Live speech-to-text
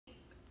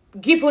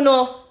give you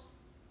no.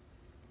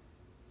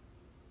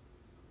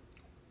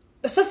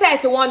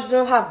 Society wants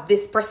to have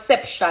this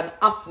perception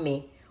of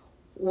me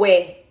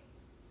where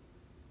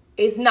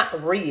it's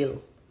not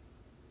real.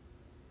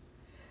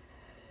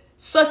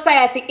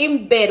 Society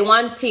embed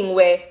one thing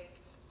where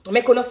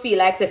make you feel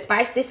like say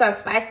spice this and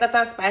spice that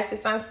and spice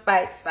this and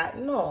spice that.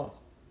 No.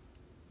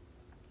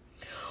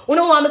 You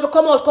don't want me to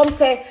come out, come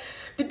say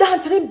the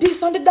dancer them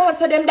this and the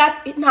dancer them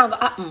that. It never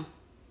happen.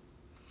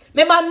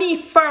 Remember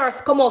me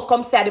first come out,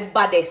 come say the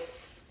baddest.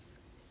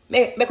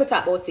 Make you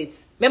talk about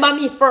it.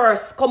 Remember me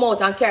first come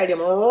out and carry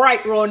them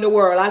right around the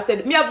world and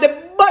said me have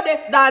the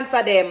baddest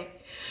dancer them.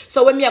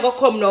 So when me I go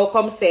come now,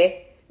 come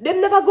say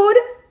them never good.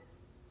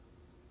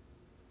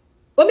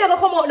 When me I go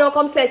come out now,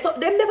 come say so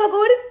them never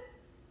good.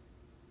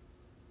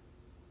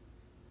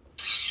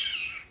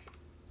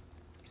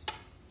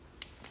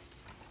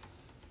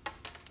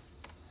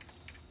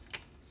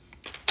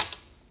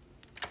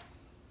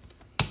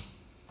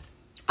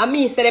 And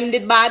me say them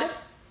did bad.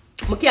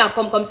 I can't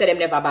come say them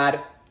never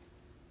bad.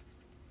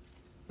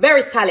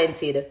 Very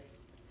talented.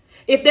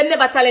 If them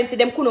never talented,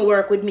 them couldn't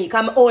work with me.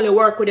 Because I only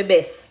work with the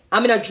best.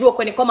 I'm in a joke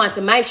when they come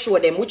onto my show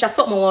them, which is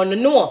something I want to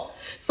know.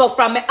 So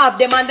from me have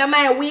them under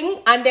my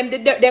wing, and them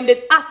did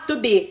have to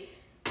be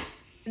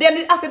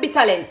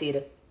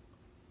talented.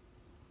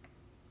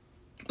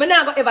 I'm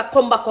not going to ever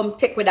come back and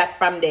take with that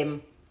from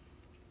them.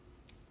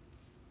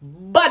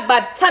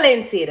 Bad,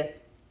 talented.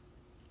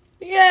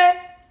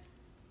 Yeah.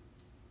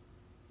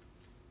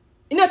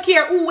 You don't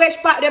care who which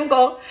part them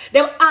go.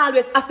 Them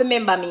always have to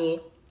remember me.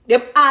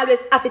 Them always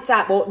have to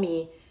talk about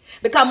me.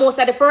 Because most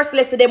of the first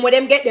lesson them when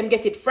them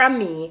get it from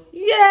me.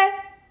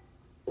 Yeah.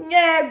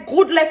 Yeah,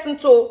 good lesson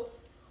too.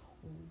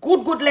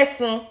 Good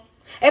lesson.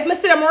 If I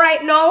see them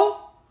right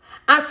now,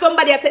 and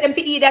somebody take them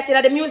to eat that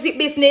in the music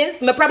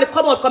business, I probably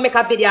come out, come make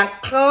a video and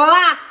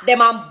class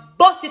them and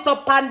bust it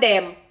up on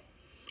them.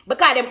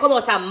 Because them come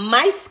out of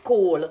my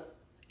school.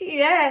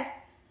 Yeah.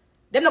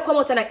 Them not come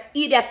out and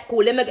eat that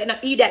school. Them not get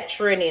eat that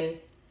training.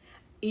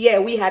 Yeah,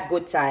 we had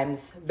good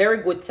times.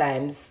 Very good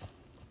times.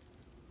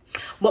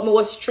 But me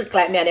was strict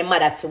like me and them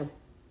mother too.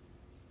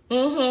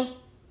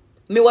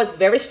 Me was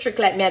very strict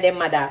like me and them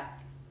mother.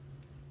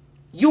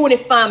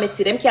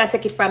 Uniformity. Them can't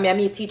take it from me and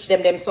me teach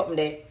them something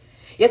there.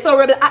 You saw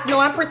Rebel act now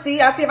and pretty.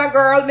 Her favorite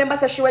girl. Remember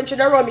say she went to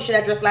the road. Me should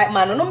have dressed like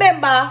man. No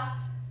remember.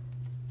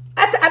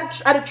 At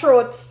the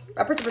throat.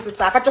 A pretty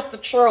talk. At just the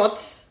throat.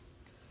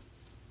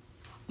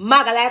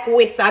 Maga like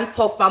waist and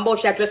tough and but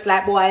she dressed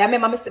like boy. I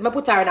remember I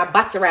put her in a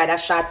battery rider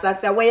shots and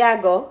said, where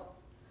you go?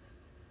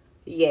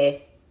 Yeah.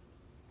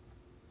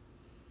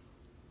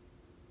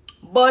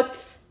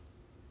 But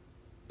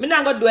me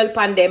not gonna dwell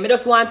upon them. I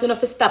just want to know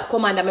if stop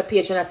come under my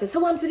page and I say,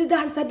 so I'm to the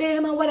dancer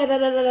them and what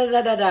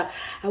I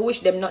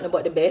wish them nothing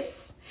but the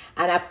best.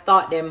 And I've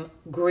taught them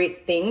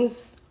great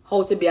things,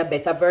 how to be a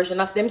better version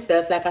of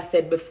themselves, like I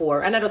said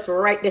before. And I just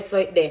write this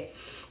right there.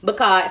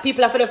 Because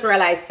people have to just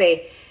realize,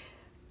 say,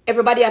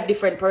 everybody have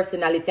different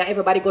personality and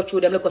everybody go through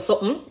them look at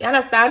something. You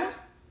understand?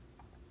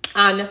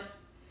 And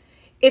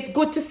it's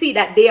good to see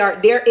that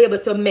they're able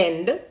to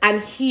mend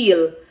and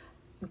heal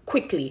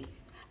quickly.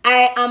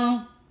 I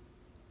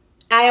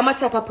am a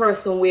type of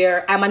person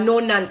where I'm a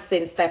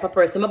no-nonsense type of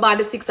person. I'm born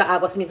the 6th of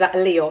August, me is a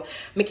Leo.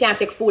 Me can't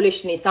take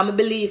foolishness. I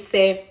believe,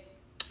 say,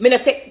 me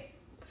not take,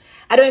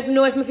 I don't even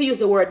know if I use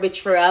the word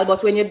betrayal,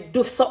 but when you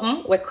do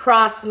something where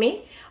cross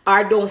me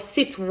or don't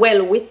sit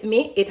well with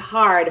me, it's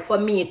hard for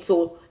me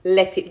to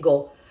let it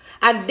go.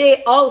 And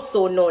they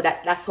also know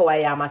that that's how I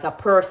am as a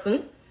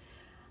person.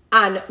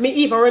 And me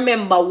even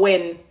remember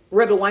when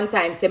Rebel one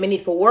time said me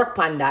need to work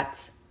on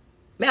that.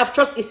 Me have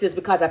trust issues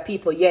because of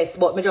people, yes,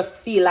 but me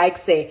just feel like,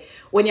 say,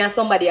 when you're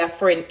somebody a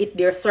friend,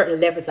 there are certain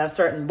levels and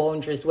certain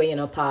boundaries where you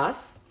know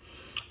pass.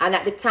 And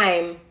at the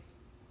time,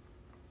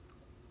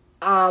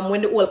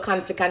 when the whole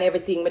conflict and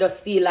everything, me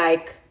just feel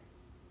like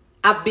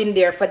I've been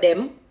there for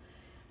them.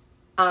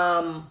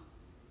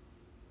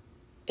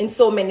 In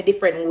so many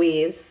different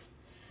ways.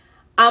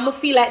 I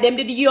feel like them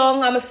did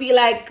young. I feel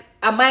like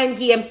a mind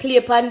game play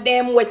upon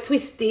them were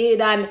twisted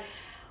and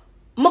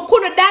I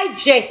couldn't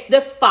digest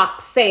the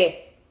fact,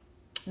 say,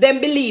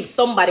 them believe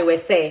somebody will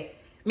say,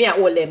 me I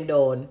hold them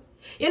down.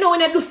 You know,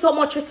 when you do so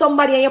much with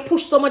somebody and you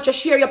push so much, you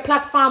share your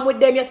platform with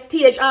them, you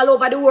stage all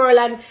over the world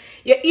and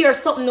you hear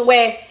something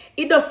where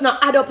it does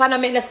not add up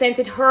and make no sense,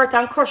 it hurt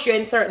and crush you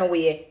in a certain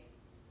way.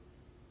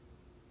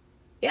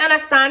 You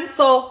understand?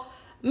 So,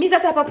 me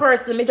that type of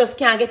person, me just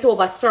can't get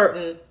over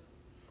certain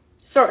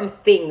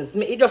things.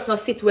 It just not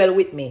sit well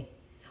with me.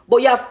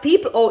 But you have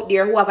people out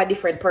there who have a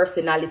different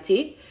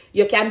personality.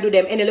 You can do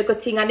them any little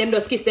thing and them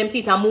just kiss them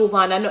teeth and move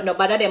on and nothing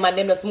bother them and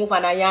them just move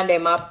on and yarn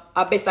them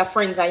are best of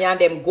friends and yarn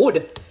them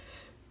good.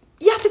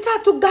 You have to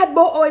talk to God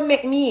about how it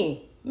make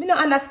me. Me not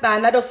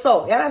understand. I just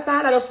so. You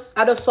understand?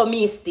 I just saw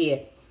me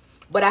stay.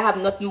 But I have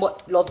nothing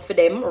but love for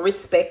them,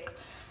 respect,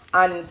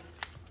 and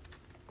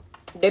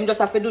them just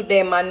have to do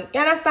them and you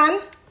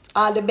understand?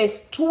 All the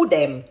best to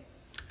them.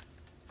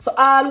 So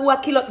all who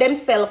are kill up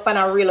themselves and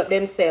are real up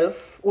themselves,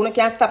 who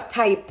can stop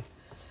type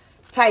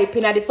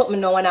typing at the something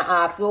no wanna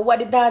ask. Well, what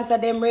the dancer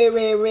them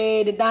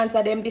Ray, the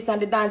dancer them this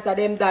and the dancer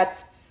them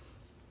that.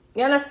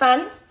 You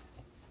understand?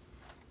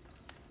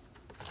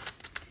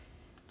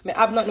 Me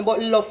have nothing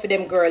but love for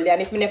them girl,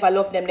 and if me never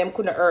love them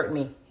couldn't hurt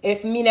me.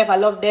 If me never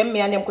love them,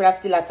 me and them could have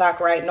still attack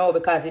right now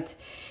because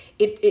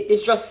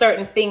it's just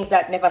certain things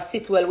that never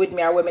sit well with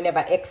me or what me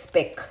never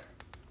expect.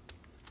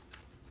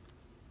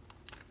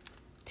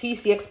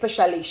 TC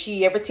especially,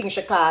 she everything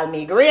she call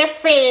me.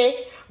 Gracie.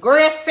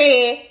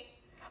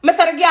 Me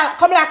say the girl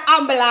come like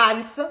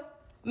ambulance.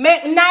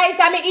 Make nice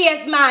and me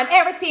ears man.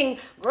 Everything.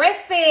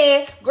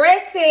 Gracie.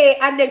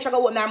 And then she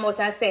go open her mouth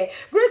and say,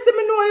 Gracie,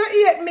 me know you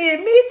hate me.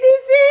 Me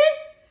TC?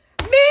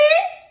 Me?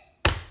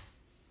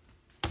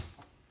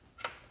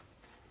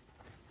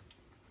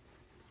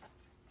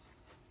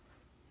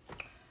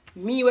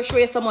 Me will show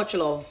you so much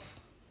love.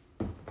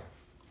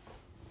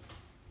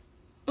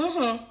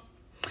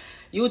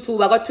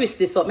 YouTube, I got twist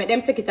this up. Make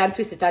them take it and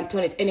twist it and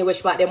turn it any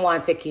which part them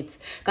want to take it.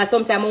 Because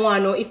sometimes I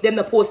want to know if them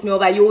not post me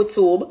over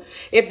YouTube.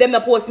 If them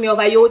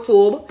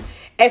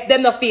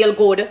not feel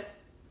good.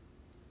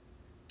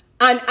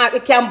 And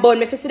it can burn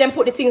me. If you see them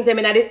put the things them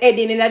in the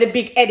heading, in the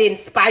big heading,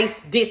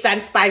 spice this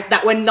and spice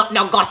that when not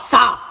no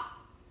gossa.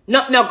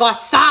 Not no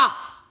gossa.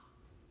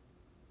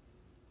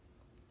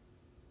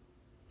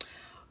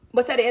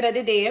 But at the end of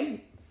the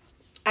day,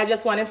 I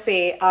just want to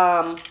say,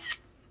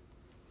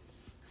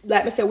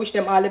 like me say, wish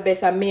them all the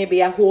best, and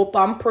maybe I hope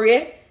and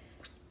pray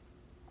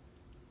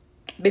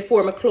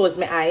before me close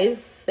my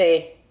eyes,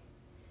 say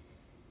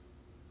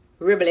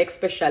Rebel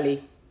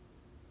especially,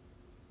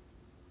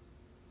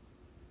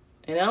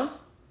 you know,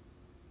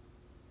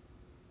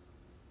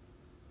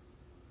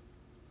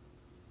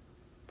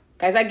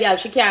 cause a girl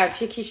she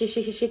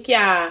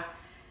can't.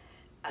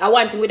 I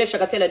want him with the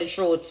sugar tell her the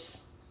truth.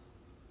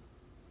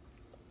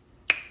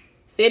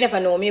 So you never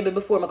know. Maybe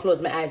before me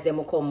close my eyes, them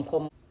will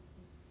come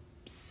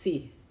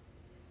see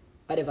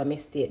whatever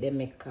mistake they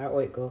make or how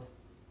it go.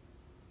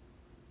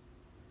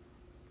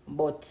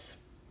 But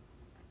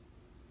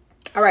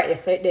alright, they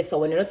say this. So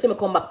when you don't see me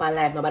come back on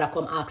live, nobody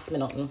come ask me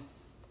nothing.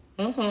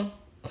 Nobody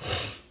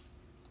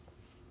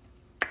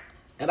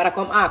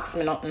come ask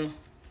me nothing.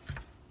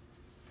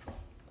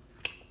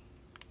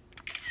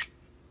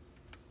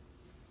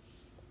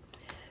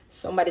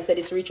 Somebody said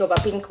it's reach over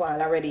pink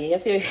wall already. You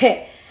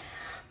see,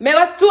 me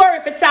have a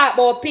story for talk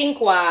about pink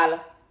wall.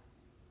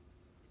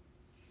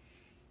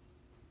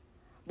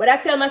 But I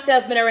tell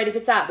myself I'm not ready to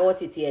talk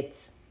about it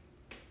yet.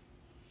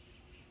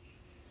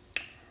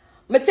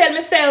 I tell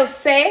myself,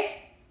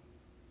 say,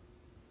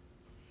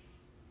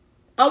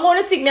 I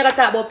want to think I gotta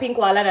talk about pink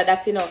wall and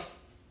that, you know.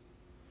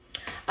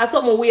 And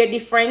something weird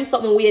different,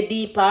 something weird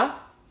deeper.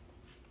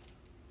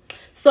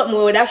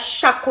 Something with a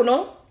shock, you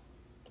know.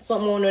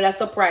 Something with a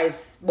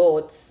surprise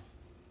about.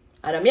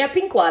 And I'm a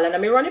pink wall and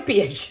I'm run a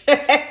page.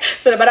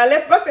 So but I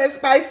left go say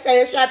spice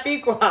say she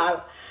pink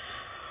wall.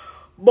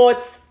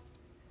 But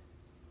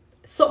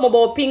something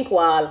about pink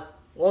wall,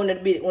 one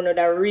would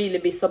really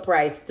be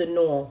surprised to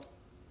know.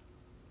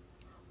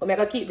 But I'm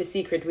going to keep the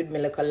secret with me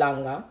a little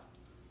longer.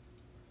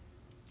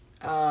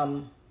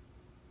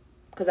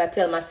 Because I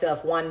tell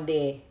myself one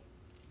day,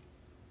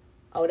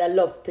 I would have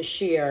loved to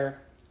share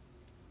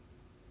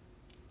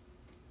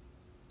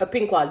a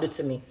pink wall do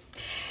to me.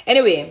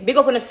 Anyway, big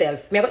up on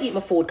yourself. I'm going to eat my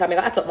food because I'm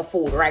going to eat up my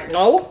food right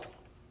now.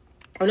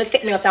 I'm going to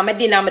take me out of my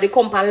dinner. I'm going to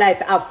come on life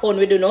have fun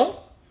with you know.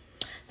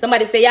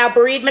 Somebody say, yeah,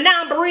 breed. Me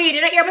not breed. You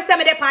don't hear me say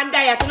me dey on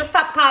diet. You don't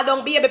stop call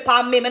down baby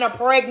pan me. Me not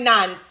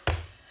pregnant.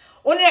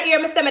 You don't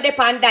hear me say me dey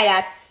on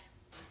diet.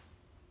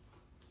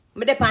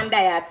 Me dey on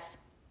diet.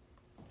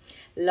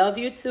 Love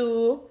you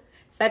too.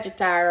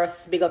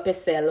 Sagittarius, big up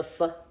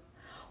yourself.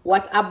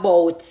 What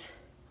about,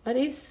 what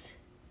is?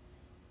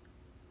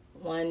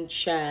 One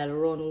child,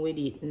 run with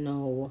it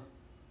now.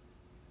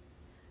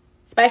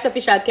 Spice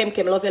Official, Kem,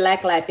 love you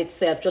like life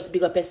itself. Just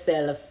big up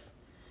yourself.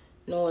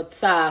 No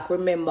talk.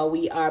 Remember,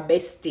 we are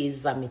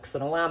besties. I mix.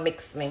 You don't want to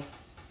mix me.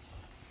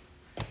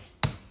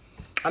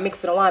 I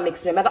don't want to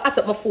mix me. I got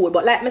to up my food.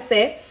 But like me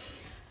say,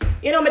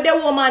 you know, me the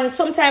woman,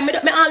 sometimes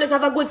me always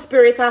have a good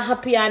spirit and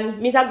happy. And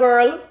me's a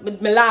girl.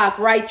 Me laugh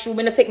right through.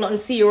 Me not take nothing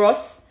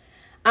serious.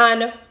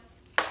 And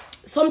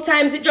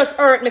sometimes it just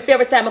hurt me for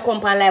every time I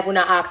come on live when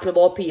I ask me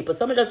about people.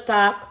 So I just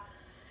talk.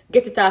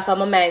 Get it off of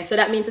my mind. So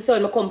that means to say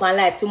when I come on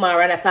live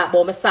tomorrow and I talk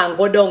about my song,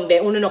 go down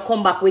there, only not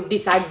come back with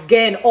this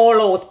again,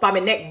 all us for my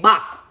neck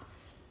back.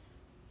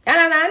 You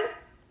understand?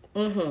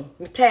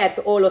 I'm tired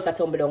for all us that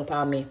tumble down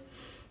for me.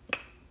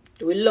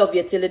 We love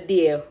you till the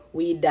day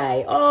we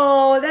die.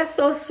 Oh, that's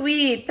so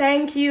sweet.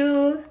 Thank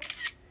you.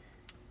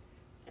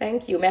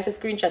 Thank you. I have to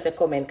screenshot a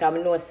comment because I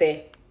know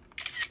say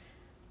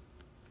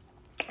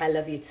I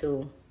love you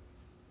too.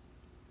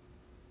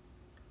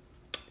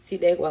 See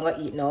there, I'm going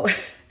to eat now.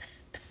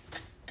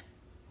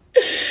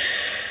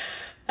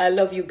 I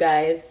love you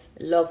guys.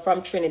 Love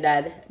from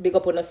Trinidad. Big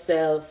up on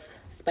yourself.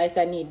 Spice,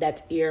 I need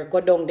that ear.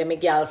 Go down there, my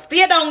girl.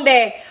 Stay down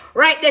there.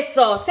 Right there,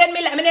 so. 10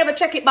 million. I never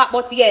check it back,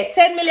 but yeah.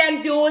 10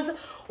 million views.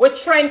 We're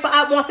trying for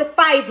almost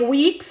 5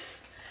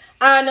 weeks.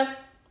 And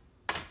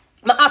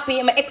I'm happy,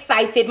 I'm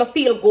excited, I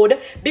feel good.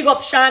 Big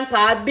up Sean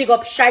Paul, big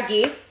up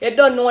Shaggy. You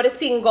don't know the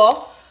thing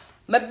go.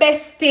 My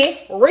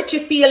bestie, Richie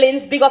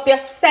Feelings, big up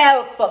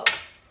yourself.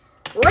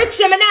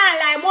 Richie, me nah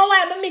lie, more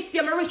while I miss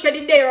you, I Richie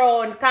the day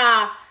round,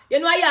 car. You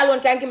know y'all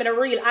alone can give me the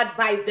real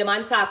advice them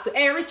and talk to.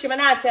 Hey Richie, me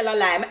nah tell a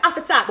lie. I have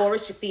to talk about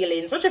Richie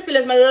Feelings. Richie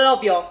Feelings, I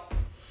love you.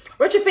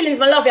 Richie Feelings,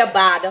 I love you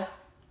bad.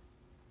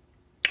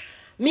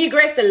 Me,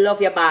 Grace, I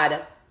love you bad.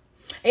 And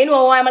you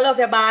know why I love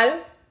you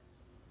bad?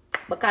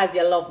 Because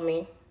you love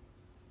me.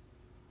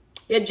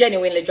 You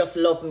genuinely just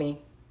love me.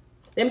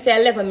 Them say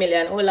 11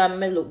 million. Hold on,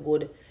 me look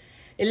good.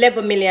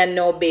 11 million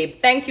now,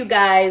 babe. Thank you,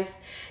 guys.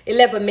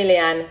 11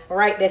 million.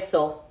 Right there,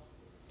 so.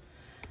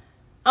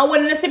 And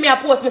when you see me, I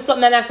post me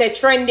something and I say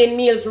trending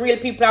meals, real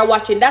people are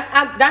watching.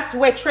 That's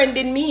what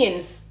trending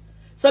means.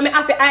 So I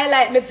have to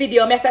highlight my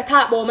video. I have to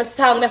talk about my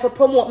song. I have to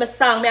promote my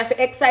song. I have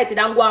to excited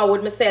and go on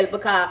with myself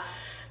because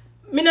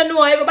me don't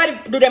know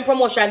everybody do them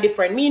promotion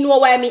different. Me know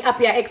why me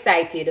happy and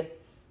excited.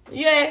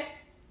 Yeah.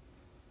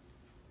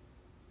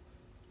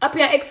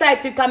 Happy and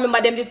excited because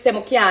remember them did say I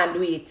can't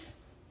do it.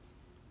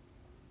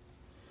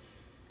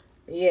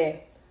 Yeah.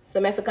 So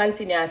I have to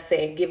continue and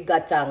say, give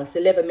God thanks.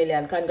 11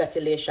 million,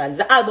 congratulations.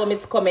 The album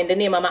is coming. The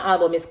name of my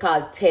album is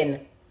called 10.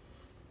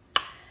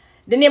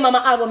 The name of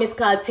my album is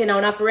called 10.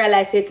 I have to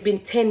realize it's been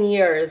 10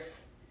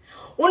 years.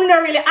 I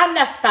don't really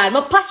understand.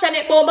 I'm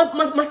passionate about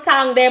my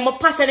song there. I'm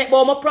passionate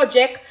about my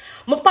project.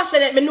 I'm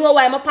passionate. I know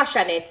why I'm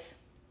passionate.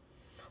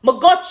 I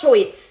go through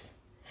it.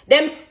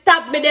 Them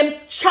stab me, them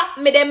chop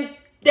me,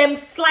 them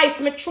slice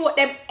me throat,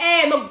 them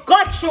aim, I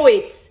go through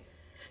it.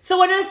 So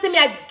when you see me,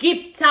 I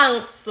give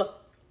thanks.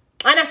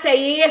 And I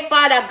say, yeah,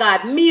 Father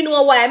God, me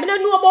know why. I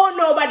don't know about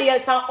nobody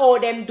else and how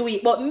them do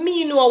it. But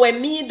me know what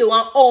me do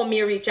and how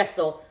me reach it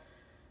so.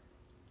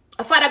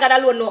 Father God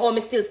alone know how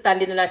me still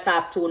standing in the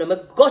top 2.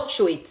 I go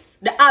through it.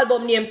 The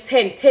album name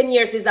 10. 10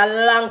 years is a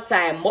long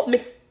time. But me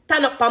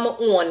stand up on my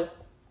own.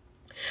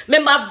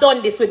 Remember, I've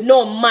done this with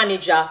no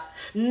manager,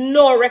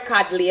 no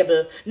record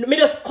label. Me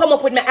just come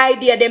up with my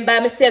idea then by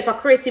myself for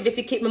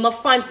creativity, keep me my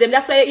fans them.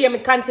 That's why you hear me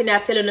continue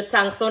telling you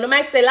thanks. So I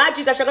might say, Lord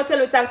Jesus, I should tell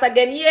you thanks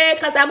again. Yeah,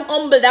 because I'm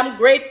humbled, I'm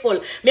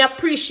grateful. Me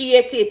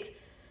appreciate it.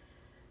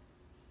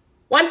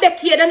 1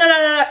 decade,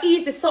 no,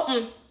 easy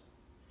something.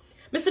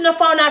 Me still no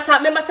found out.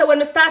 Remember say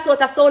when I start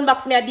out a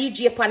soundbox, me a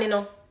DJ pan, you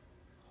know.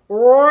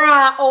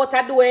 Raw out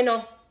a do, you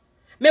know.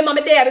 Remember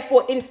me there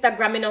before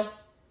Instagram, you know.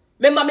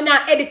 Remember me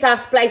now edit and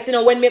splice, you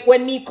know, when me a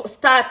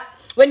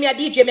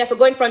DJ, me have to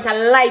go in front of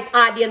a live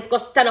audience, go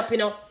stand up, you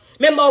know.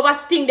 Remember over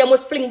Sting, them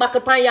would fling back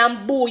upon you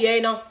and boo you,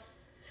 you know.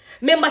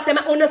 Remember say me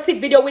on a sick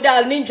video with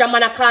all Ninja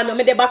Man a call me,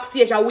 me the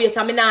backstage and wait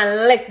and me now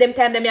left them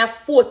time them me have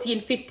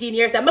 14, 15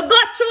 years. And me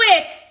got through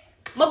it.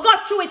 Me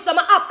got through it, so I'm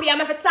happy, I'm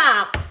have to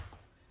talk.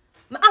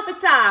 I have to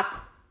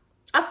talk.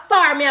 How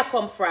far me I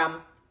come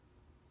from.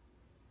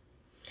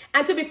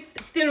 And to be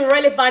still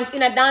relevant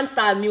in a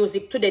dancehall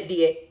music to the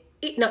day.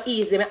 It's not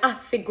easy. I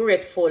have to be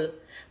grateful.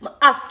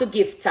 I have to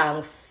give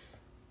thanks.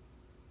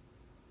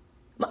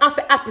 I have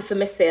to be happy for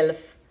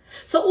myself.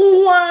 So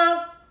who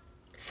want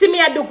see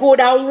me I do good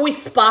and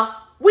whisper?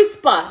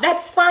 Whisper,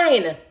 that's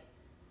fine.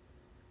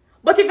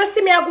 But if you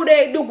see me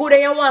I do good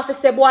and you want to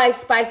say, boy,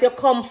 Spice, you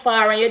come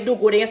far and you do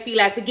good and you feel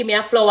like you give me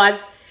a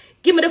flowers,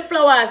 give me the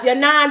flowers. You're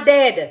not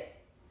dead.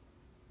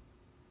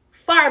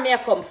 Far me I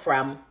come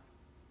from.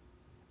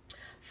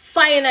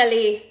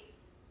 Finally,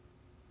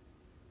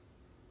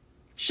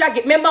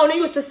 Shaggy, remember when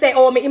you used to say,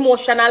 oh, me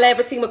emotional,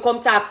 everything me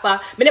come talk for.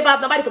 Me never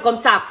have nobody to come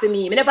talk for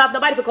me. Me never have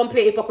nobody to come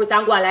play hypocrite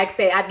and go like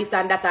say, I this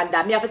and that and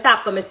that. Me have to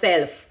talk for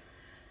myself.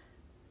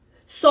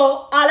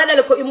 So, all of the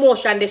little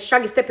emotion, this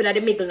Shaggy stepping in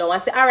the middle now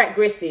and say, all right,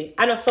 Gracie,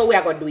 I know so we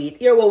are going to do it.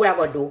 Here what we are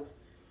going to do.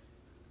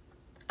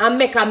 And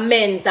make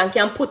amends and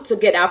can put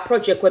together a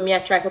project where me I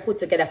try to put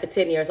together for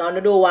 10 years. I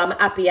don't know why I'm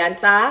happy and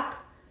talk.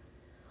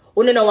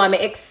 I don't know why I'm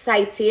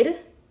excited.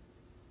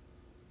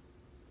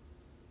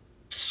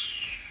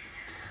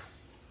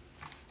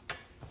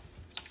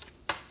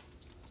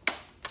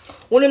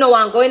 You know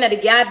I'm going to the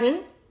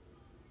garden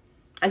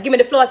and give me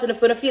the flowers and if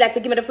you don't feel like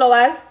to give me the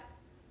flowers.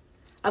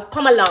 I've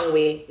come a long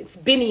way. It's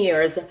been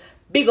years.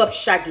 Big up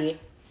Shaggy.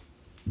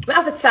 I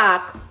have to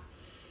talk.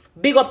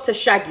 Big up to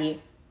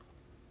Shaggy.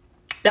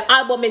 The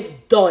album is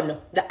done.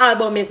 The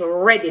album is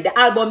ready. The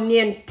album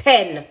named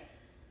 10.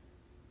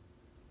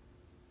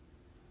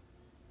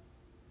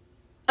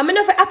 I'm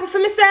enough happy for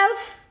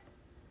myself.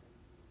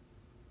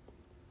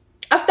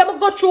 After I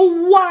go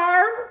through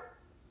war.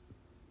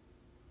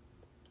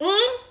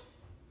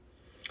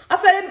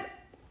 After them,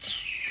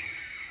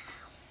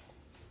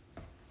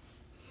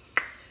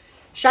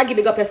 Shaggy,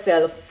 big up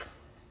yourself.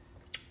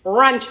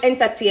 Ranch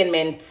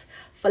Entertainment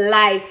for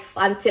life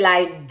until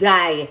I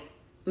die.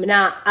 Me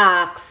not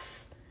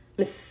ask.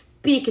 Me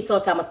speak it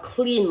out of my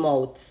clean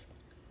mouth.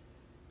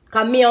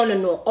 Cause me I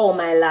don't know all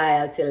my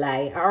loyalty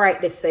lie.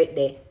 Alright, this right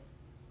there.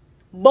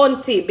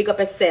 Bunty, big up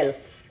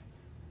yourself.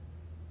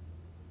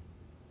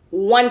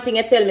 One thing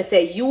you tell me,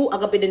 say, you are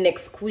going to be the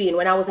next queen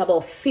when I was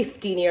about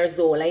 15 years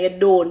old, and you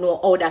don't know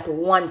how that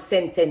one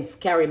sentence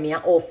carry me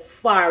and how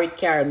far it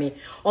carry me,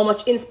 how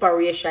much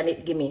inspiration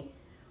it give me,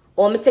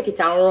 or me take it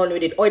and run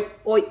with it, or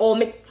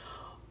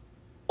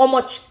how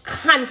much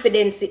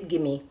confidence it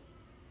give me.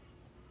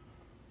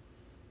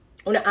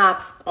 When I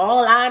ask, oh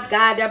Lord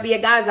God, there be a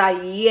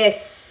Gaza?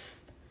 Yes.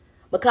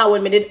 Because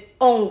when me did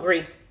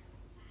hungry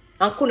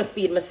and couldn't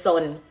feed my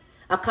son,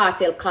 a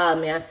cartel call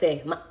me and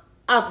say,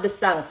 I have the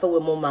song for we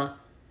mama.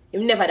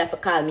 You never have to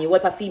call me.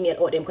 What a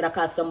female out them could have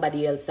called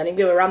somebody else. And then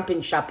give a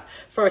ramping shop,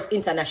 first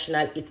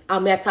international it.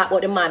 And me I talk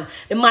about the man.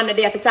 The man that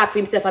they have to talk for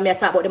himself, and me I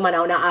talk about the man. I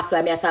want to ask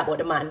why me I talk about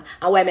the man.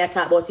 And why me I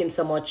talk about him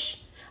so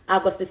much.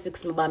 August the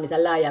 6th, my mom is a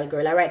loyal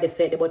girl. I write the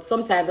said, but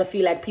sometimes I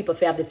feel like people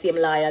have the same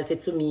loyalty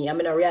to me. I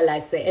mean, I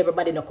realize that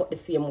everybody not cut the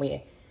same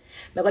way.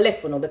 I go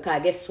left for now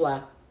because guess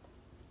what?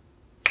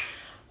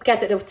 I can't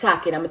take the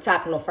talking. I'm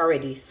talking enough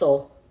already.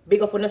 So,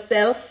 big up on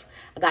yourself.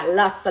 I got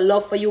lots of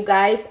love for you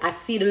guys. I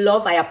see the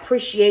love. I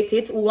appreciate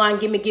it. Who want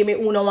give me.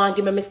 Who no want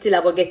give me still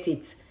I go get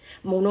it.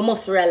 You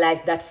must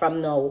realize that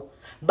from now.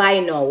 By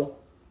now.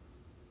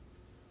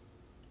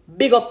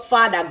 Big up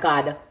Father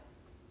God.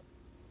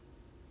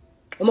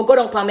 I'm going to go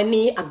down on my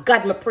knee. I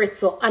God my pray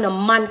to and a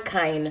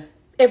mankind.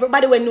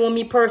 Everybody will know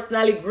me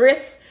personally,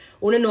 Grace.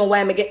 You don't know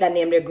why I get that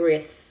name there,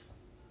 Grace.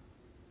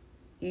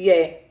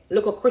 Yeah.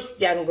 Look a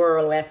Christian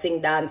girl where I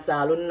sing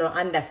dancehall. You don't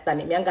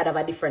understand it. Me and God have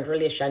a different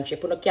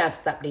relationship. You can't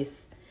stop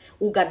this.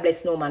 Who God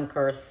bless, no man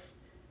curse.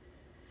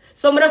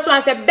 So I just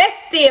want to say,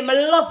 bestie, I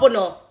love you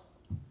know.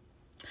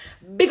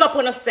 Big up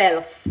on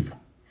yourself.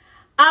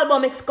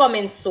 Album is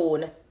coming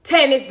soon.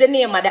 10 is the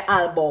name of the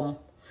album.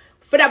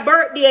 For the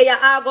birthday,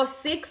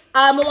 August 6th,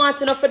 all I want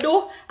to know for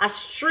do, I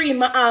stream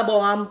my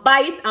album and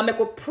buy it and make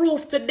a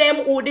proof to them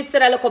who did say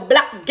that look a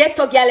black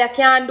ghetto girl you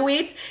can't do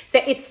it.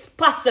 Say it's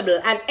possible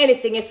and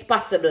anything is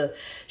possible.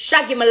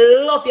 Shaggy,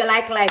 I love you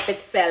like life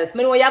itself.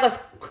 I know you have a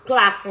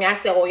class me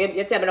and say, oh,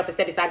 you tell me not to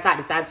say this and talk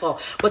this and so.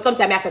 But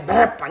sometimes I have to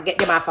burp and get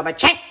them off of my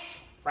chest.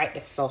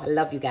 Right, so I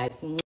love you guys.